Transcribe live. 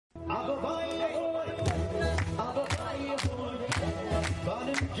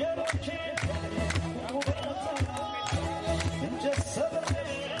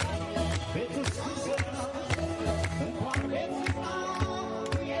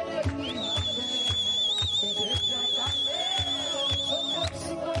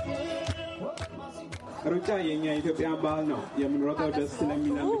ሩጫ የኛ ኢትዮጵያን ባህል ነው። የምንሮጠው ደስ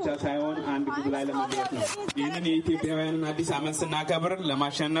ስለሚለን ብቻ ሳይሆን አንድ ግብ ላይ ለመድረስ ነው። ይህንን የኢትዮጵያውያንን አዲስ ዓመት ስናከብር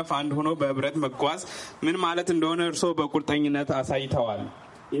ለማሸነፍ አንድ ሆኖ በህብረት መጓዝ ምን ማለት እንደሆነ እርስዎ በቁርጠኝነት አሳይተዋል።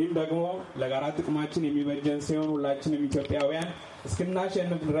 ይህም ደግሞ ለጋራ ጥቅማችን የሚበጀን ሲሆን ሁላችንም ኢትዮጵያውያን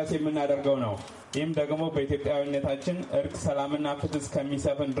እስክናሸንፍ ድረስ የምናደርገው ነው። ይህም ደግሞ በኢትዮጵያዊነታችን እርቅ፣ ሰላምና ፍትህ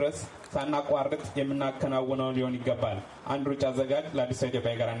እስከሚሰፍን ድረስ ሳናቋርጥ የምናከናውነው ሊሆን ይገባል። አንድ ሩጫ አዘጋጅ ለአዲሱ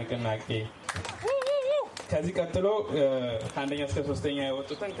ኢትዮጵያ የጋራ ንቅናቄ። ከዚህ ቀጥሎ ከአንደኛ እስከ ሶስተኛ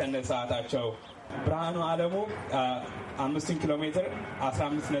የወጡትን ከነ ሰዓታቸው ብርሃኑ አለሙ 5 ኪሎ ሜትር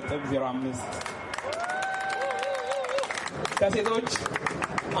 15.05። ከሴቶች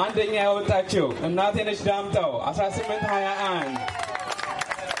አንደኛ ያወጣችው እናቴነሽ ዳምጠው 18:21።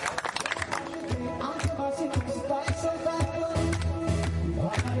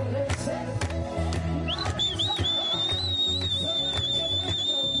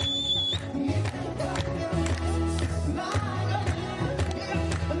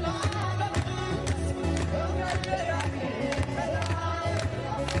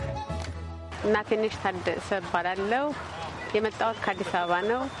 እናቴነሽ ታደሰ እባላለሁ። የመጣሁት ከአዲስ አበባ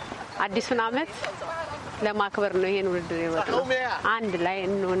ነው። አዲሱን አመት ለማክበር ነው ይሄን ውድድር የወጣው። አንድ ላይ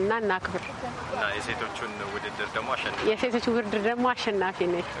እንሆንና እናክብር። እና የሴቶቹን ውድድር ደግሞ አሸናፊ የሴቶቹ ውድድር ደግሞ አሸናፊ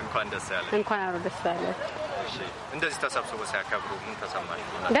ነኝ። እንኳን ደስ ያለሽ። እንኳን አብሮ ደስ ያለሽ። እሺ፣ እንደዚህ ተሰብስበው ሲያከብሩ ምን ተሰማሽ?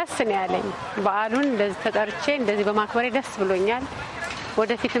 ደስ ነው ያለኝ። በዓሉን እንደዚህ ተጠርቼ እንደዚህ በማክበሬ ደስ ብሎኛል።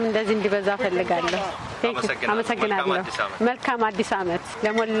 ወደፊትም እንደዚህ እንዲበዛ ፈልጋለሁ። አመሰግናለሁ። መልካም አዲስ አመት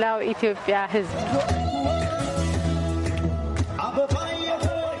ለሞላው ኢትዮጵያ ሕዝብ።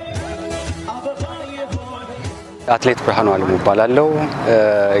 አትሌት ብርሃኑ አለሙ እባላለሁ።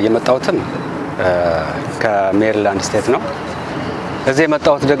 የመጣሁትም ከሜሪላንድ ስቴት ነው። እዚህ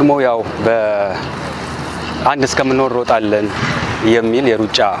የመጣሁት ደግሞ ያው በአንድ እስከምንኖር ሮጣለን የሚል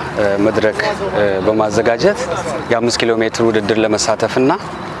የሩጫ መድረክ በማዘጋጀት የ5 ኪሎ ሜትር ውድድር ለመሳተፍና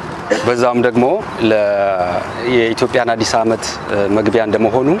በዛም ደግሞ የኢትዮጵያን አዲስ አመት መግቢያ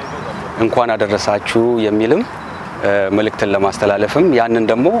እንደመሆኑ እንኳን አደረሳችሁ የሚልም መልእክትን ለማስተላለፍም ያንን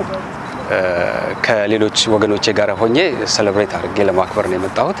ደግሞ ከሌሎች ወገኖቼ ጋር ሆኜ ሴሌብሬት አድርጌ ለማክበር ነው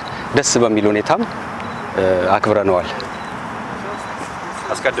የመጣሁት። ደስ በሚል ሁኔታም አክብረነዋል።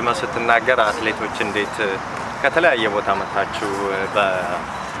 አስቀድመህ ስትናገር አትሌቶች እንዴት ከተለያየ ቦታ መጣችሁ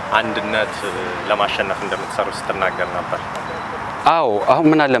በአንድነት ለማሸነፍ እንደምትሰሩ ስትናገር ነበር። አዎ፣ አሁን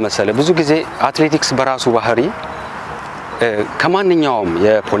ምን አለ መሰለ ብዙ ጊዜ አትሌቲክስ በራሱ ባህሪ ከማንኛውም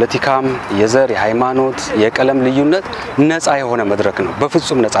የፖለቲካም፣ የዘር፣ የሃይማኖት፣ የቀለም ልዩነት ነፃ የሆነ መድረክ ነው።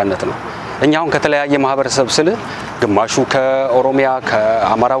 በፍጹም ነፃነት ነው። እኛውን ከተለያየ ማህበረሰብ ስለ ግማሹ ከኦሮሚያ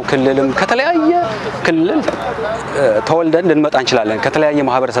ከአማራው ክልልም ከተለያየ ክልል ተወልደን ልንመጣ እንችላለን። ከተለያየ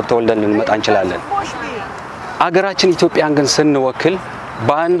ማህበረሰብ ተወልደን ልንመጣ እንችላለን። አገራችን ኢትዮጵያን ግን ስንወክል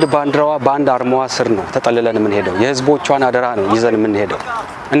በአንድ ባንዲራዋ በአንድ አርማዋ ስር ነው ተጠልለን ምን ሄደው የህዝቦቿን አደራ ነው ይዘን ምን ሄደው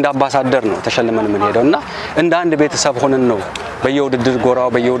እንደ አምባሳደር ነው ተሸልመን ምን ሄደውና እንደ አንድ ቤተሰብ ሆነን ነው በየውድድር ጎራው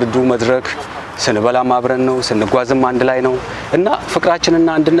በየውድድሩ መድረክ ስንበላም አብረን ነው ስንጓዝም አንድ ላይ ነው እና ፍቅራችንና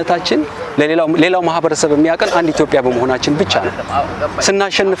አንድነታችን ለሌላው ማህበረሰብ የሚያቀን አንድ ኢትዮጵያ በመሆናችን ብቻ ነው።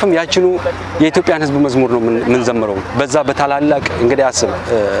 ስናሸንፍም ያችኑ የኢትዮጵያን ህዝብ መዝሙር ነው ምን ዘምረው በዛ በታላላቅ እንግዲህ አስብ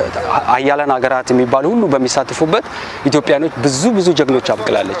አያላን ሀገራት የሚባሉ ሁሉ በሚሳተፉበት ኢትዮጵያኖች ብዙ ጀግኖች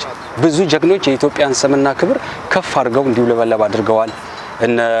አብቅላለች። ብዙ ጀግኖች የኢትዮጵያን ስምና ክብር ከፍ አድርገው እንዲውለበለብ አድርገዋል።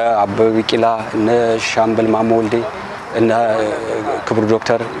 እነ አበበ ቢቂላ እነ ሻምበል ማሞ ወልዴ እና ክቡር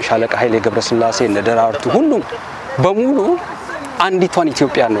ዶክተር ሻለቃ ኃይሌ ገብረስላሴ እነ ደራርቱ ሁሉም በሙሉ አንዲቷን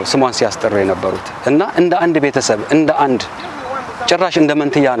ኢትዮጵያ ነው ስሟን ሲያስጠሩ የነበሩት እና እንደ አንድ ቤተሰብ እንደ አንድ ጭራሽ እንደ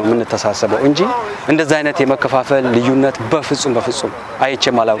መንትያ ነው የምንተሳሰበው እንጂ እንደዛ አይነት የመከፋፈል ልዩነት በፍጹም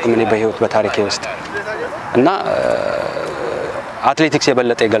አይቼም አላውቅም እኔ በህይወት በታሪኬ ውስጥ እና አትሌቲክስ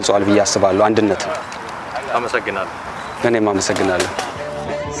የበለጠ ይገልጸዋል ብዬ አስባለሁ አንድነት። አመሰግናለሁ። እኔም አመሰግናለሁ።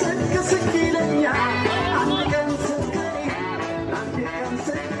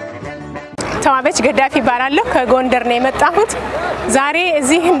 ተማበች ገዳፊ ባላለሁ ከጎንደር ነው የመጣሁት። ዛሬ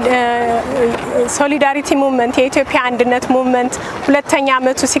እዚህ ሶሊዳሪቲ ሙቭመንት የኢትዮጵያ አንድነት ሙቭመንት ሁለተኛ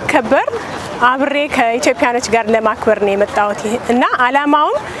አመቱ ሲከበር አብሬ ከኢትዮጵያኖች ጋር ለማክበር ነው የመጣሁት እና አላማው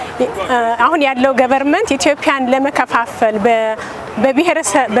አሁን ያለው ገቨርንመንት ኢትዮጵያን ለመከፋፈል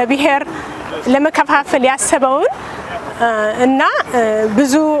በብሔር ለመከፋፈል ያሰበውን እና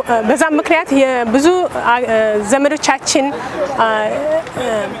ብዙ በዛ ምክንያት የብዙ ዘመዶቻችን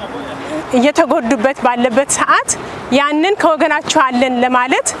እየተጎዱበት ባለበት ሰዓት ያንን ከወገናችሁ አለን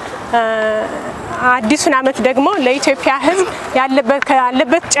ለማለት አዲሱን አመት ደግሞ ለኢትዮጵያ ሕዝብ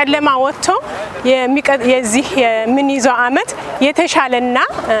ያለበት ጨለማ ወጥቶ የዚህ የምንይዘው አመት የተሻለና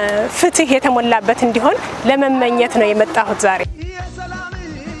ፍትህ የተሞላበት እንዲሆን ለመመኘት ነው የመጣሁት ዛሬ።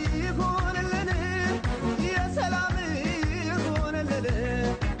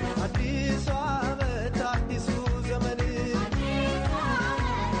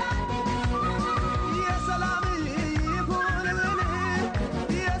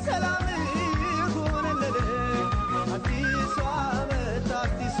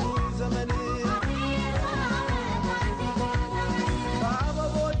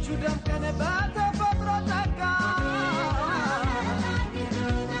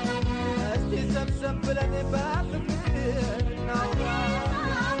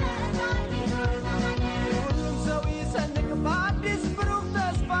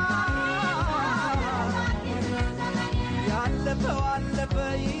 ተዋለፈ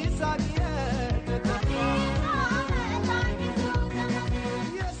ይሳቅየ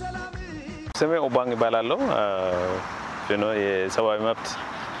ስሜ ኦባንግ ይባላል የሰብአዊ መብት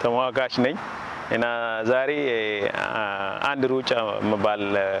ተሟጋች ነኝ እና ዛሬ አንድ ሩጫ መባል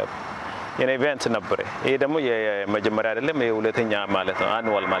ኢቨንት ነበር። ይሄ ደግሞ የመጀመሪያ አይደለም የሁለተኛ ማለት ነው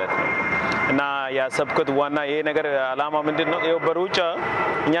አንዋል ማለት ነው እና ያሰብኩት ዋና ይሄ ነገር አላማ ምንድነው? ይሄው በሩጫ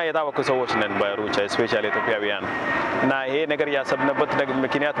እኛ የታወቁ ሰዎች ነን በሩጫ ስፔሻሊ ኢትዮጵያዊያን እና ይሄ ነገር ያሰብነበት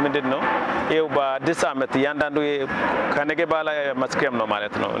ምክንያት ምንድነው? ይሄው በአዲስ ዓመት ያንዳንዱ ከነገ በኋላ መስከረም ነው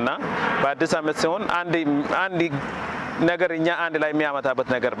ማለት ነው እና በአዲስ ዓመት ሲሆን አንድ ነገር እኛ አንድ ላይ የሚያመጣበት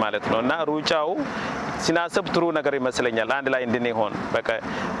ነገር ማለት ነው እና ሩጫው ሲናሰብ ጥሩ ነገር ይመስለኛል። አንድ ላይ እንድንሆን በቃ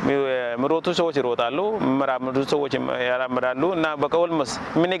ምሮጡ ሰዎች ይሮጣሉ፣ ምራምዱ ሰዎች ያራምዳሉ እና በቃ ኦልሞስት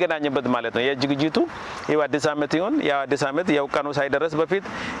ምን ይገናኝበት ማለት ነው። የዝግጅቱ ይው አዲስ ዓመት ይሁን ያ አዲስ ዓመት ያው ቀኑ ሳይደረስ በፊት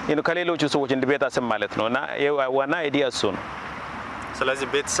ከሌሎቹ ሰዎች እንድቤታስብ ማለት ነው እና ዋና አይዲያ እሱ ነው። ስለዚህ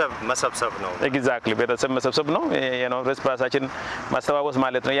ቤተሰብ መሰብሰብ ነው። ኤግዛክትሊ ቤተሰብ መሰብሰብ ነው። ራሳችን ማስተባበስ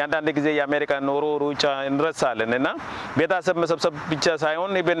ማለት ነው። ያንዳንድ ጊዜ የአሜሪካ ኑሮ ሩጫ እንረሳለን እና ቤተሰብ መሰብሰብ ብቻ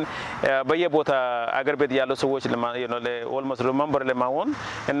ሳይሆን ኢቭን በየቦታ አገር ቤት ያሉ ሰዎች ኦልሞስት ሪሜምበር ለማሆን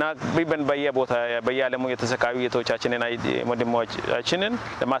እና ኢቭን በየቦታ በየዓለሙ የተሰቃዩ እህቶቻችንና ወንድሞቻችንን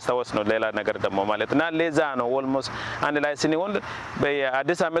ለማስታወስ ነው። ሌላ ነገር ደግሞ ማለት እና ለዛ ነው ኦልሞስት አንድ ላይ ስንሆን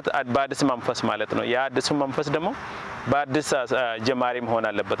በአዲስ ዓመት በአዲስ መንፈስ ማለት ነው። ያ አዲስ መንፈስ ደግሞ በአዲስ ጀማሪ መሆን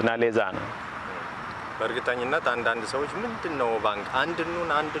አለበትና ለዛ ነው። በእርግጠኝነት አንዳንድ ሰዎች ምንድነው ባንክ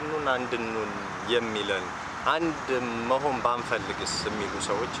አንድኑን የሚለን አንድ መሆን ባንፈልግስ የሚሉ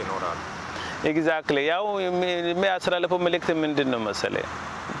ሰዎች ይኖራሉ። ኤግዛክትሊ ያው የሚያስተላልፈው መልእክት ምንድነው መሰለኝ?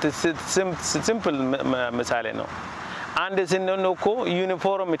 ሲምፕል ምሳሌ ነው። አንድ ስንሆን እኮ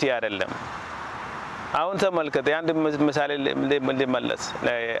ዩኒፎርሚቲ አይደለም። አሁን ተመልከተ አንድ ምሳሌ ልመለስ።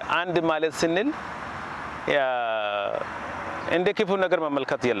 አንድ ማለት ስንል እንደ ክፉ ነገር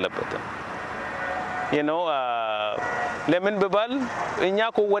መመልከት የለበትም። ለምን በባል እኛ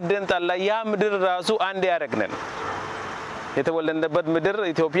እኮ ወደን ታላ ያ ምድር ራሱ አንድ ያረግነን የተወለደበት ምድር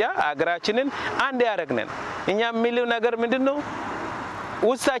ኢትዮጵያ አገራችንን አንድ ያረግነን እኛ የሚለው ነገር ምንድነው?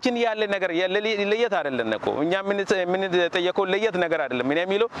 ውስጣችን ያለ ነገር ለየት አይደለም እኮ እኛ ምን ተጠየቀው ለየት ነገር አይደለም። እኔ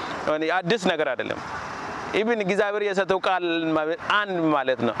የሚለው አዲስ ነገር አይደለም። ኢቭን እግዚአብሔር የሰጠው ቃል አንድ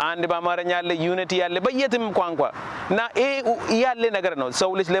ማለት ነው። አንድ በአማርኛ ያለ ዩኒቲ ያለ በየትም ቋንቋ እና ያለ ነገር ነው።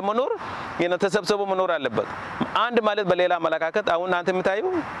 ሰው ልጅ ለመኖር ተሰብስቦ መኖር አለበት። አንድ ማለት በሌላ አመለካከት አሁን አንተ የምታዩ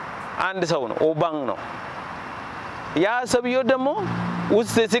አንድ ሰው ነው ኦባንግ ነው። ያ ሰውየው ደግሞ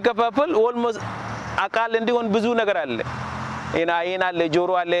ውስጥ ሲከፋፈል ኦልሞስት አቃል እንዲሆን ብዙ ነገር አለ። አይን አለ፣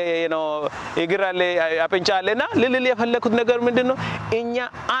 ጆሮ አለ፣ እግር አለ፣ አፍንጫ አለና ልል የፈለኩት ነገር ምንድነው? እኛ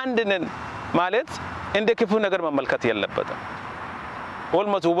አንድ ነን ማለት እንደ ክፉ ነገር መመልከት የለበትም።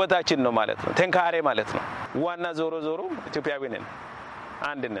 ኦልሞስት ውበታችን ነው ማለት ነው። ተንካሬ ማለት ነው። ዋና ዞሮ ኢትዮጵያዊ ነን፣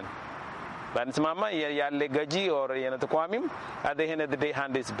 አንድ ነን። ባንስማማ ያለ ገጂ ኦር ተቋሚም አደህነ ደይ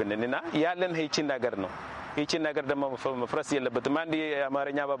ሃንድስ ብንና ያለን ይቺን ነገር ነው። ይቺን ነገር ደግሞ መፍረስ የለበትም። አንድ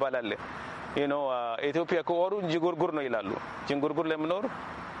የአማርኛ አባባል አለ ኢትዮጵያ ከወሩ ጅንጉርጉር ነው ይላሉ። ጅንጉርጉር ለምኖር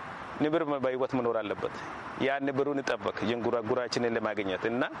ንብር በህይወት መኖር አለበት። ያ ንብሩን ይጠበቅ ጅንጉርጉራችንን ለማግኘት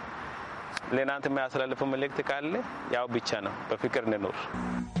እና ለናንተ የሚያስተላልፈው መልእክት ካለ ያው ብቻ ነው በፍቅር እንኖር።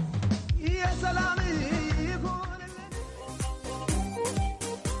 የሰላም